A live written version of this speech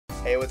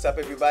Hey, what's up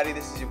everybody?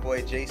 This is your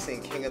boy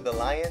Jason, King of the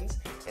Lions,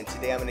 and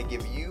today I'm going to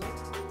give you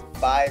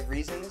 5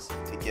 reasons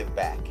to give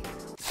back.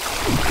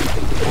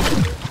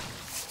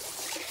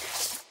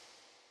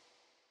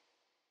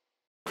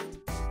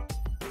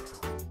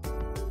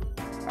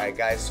 Alright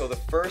guys, so the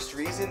first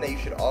reason that you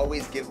should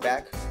always give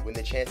back when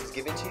the chance is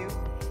given to you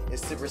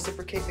is to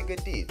reciprocate the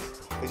good deeds.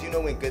 Because you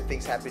know when good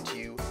things happen to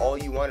you, all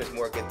you want is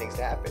more good things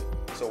to happen.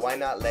 So why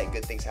not let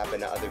good things happen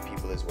to other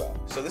people as well?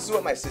 So this is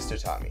what my sister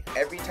taught me.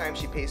 Every time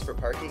she pays for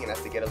parking and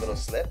has to get a little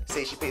slip,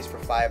 say she pays for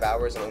 5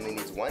 hours and only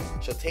needs 1,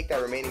 she'll take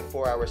that remaining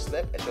 4-hour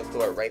slip and she'll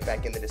throw it right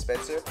back in the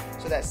dispenser,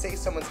 so that say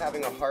someone's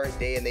having a hard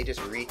day and they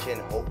just reach in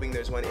hoping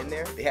there's one in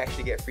there, they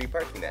actually get free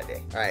parking that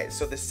day. Alright,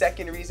 so the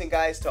second reason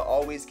guys to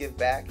always give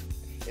back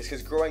is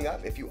because growing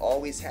up, if you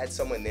always had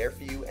someone there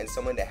for you and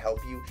someone to help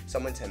you,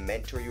 someone to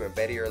mentor you and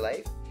better your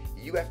life,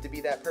 you have to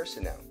be that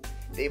person now.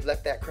 They've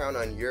left that crown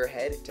on your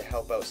head to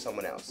help out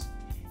someone else.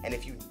 And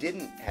if you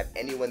didn't have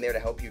anyone there to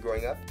help you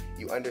growing up,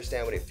 you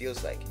understand what it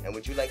feels like. And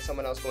would you like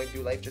someone else going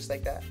through life just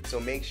like that? So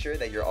make sure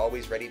that you're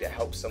always ready to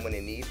help someone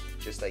in need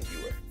just like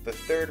you were. The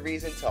third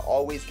reason to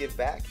always give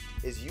back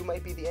is you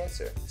might be the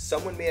answer.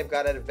 Someone may have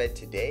got out of bed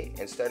today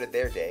and started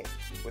their day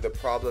with a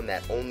problem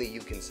that only you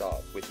can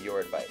solve with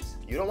your advice.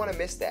 You don't want to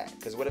miss that,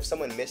 because what if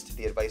someone missed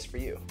the advice for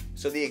you?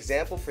 So the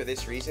example for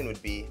this reason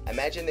would be,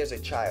 imagine there's a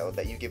child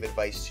that you give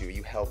advice to,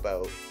 you help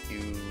out,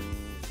 you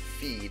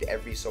feed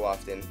every so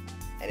often,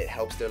 and it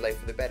helps their life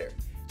for the better.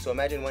 So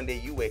imagine one day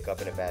you wake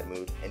up in a bad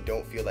mood and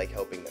don't feel like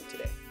helping them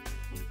today.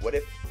 What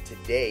if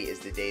today is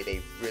the day they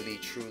really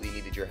truly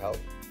needed your help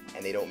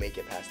and they don't make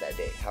it past that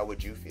day? How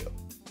would you feel?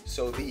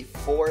 So the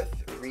fourth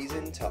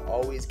reason to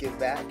always give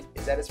back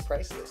is that it's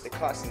priceless. It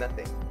costs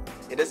nothing.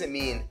 It doesn't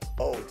mean,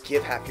 oh,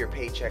 give half your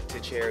paycheck to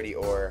charity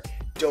or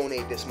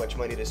donate this much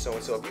money to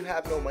so-and-so. If you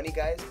have no money,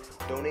 guys,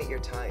 donate your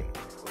time.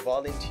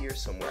 Volunteer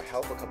somewhere,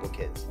 help a couple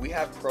kids. We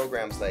have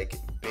programs like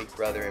Big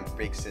Brother and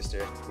Big Sister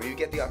where you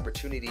get the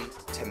opportunity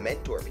to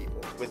mentor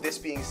people. With this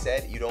being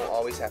said, you don't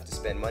always have to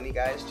spend money,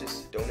 guys.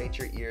 Just donate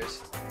your ears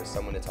for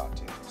someone to talk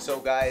to. So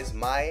guys,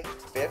 my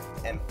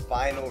 5th and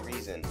final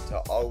reason to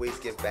always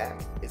give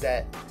back is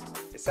that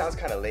it sounds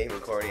kind of lame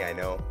and corny, I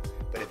know,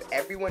 but if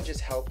everyone just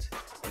helped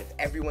and if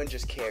everyone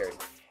just cared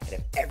and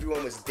if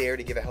everyone was there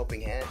to give a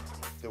helping hand,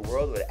 the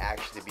world would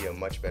actually be a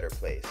much better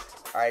place.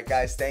 Alright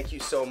guys, thank you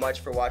so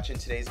much for watching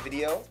today's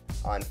video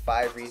on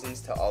 5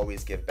 reasons to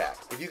always give back.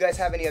 If you guys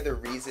have any other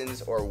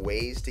reasons or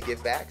ways to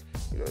give back,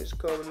 just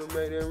comment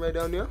them right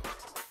down there,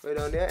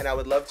 and I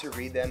would love to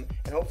read them,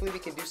 and hopefully we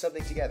can do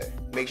something together.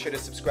 Make sure to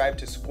subscribe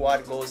to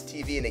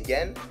SquadGoalsTV, and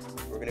again,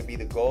 we're going to be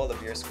the goal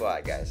of your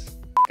squad, guys.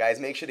 Guys,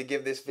 make sure to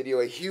give this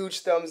video a huge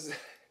thumbs.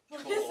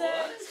 What is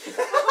that?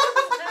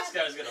 This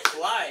guy's gonna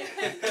fly.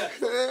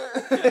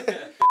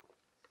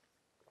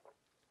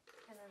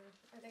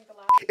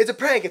 It's a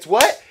prank. It's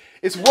what?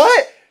 It's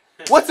what?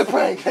 What's a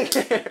prank?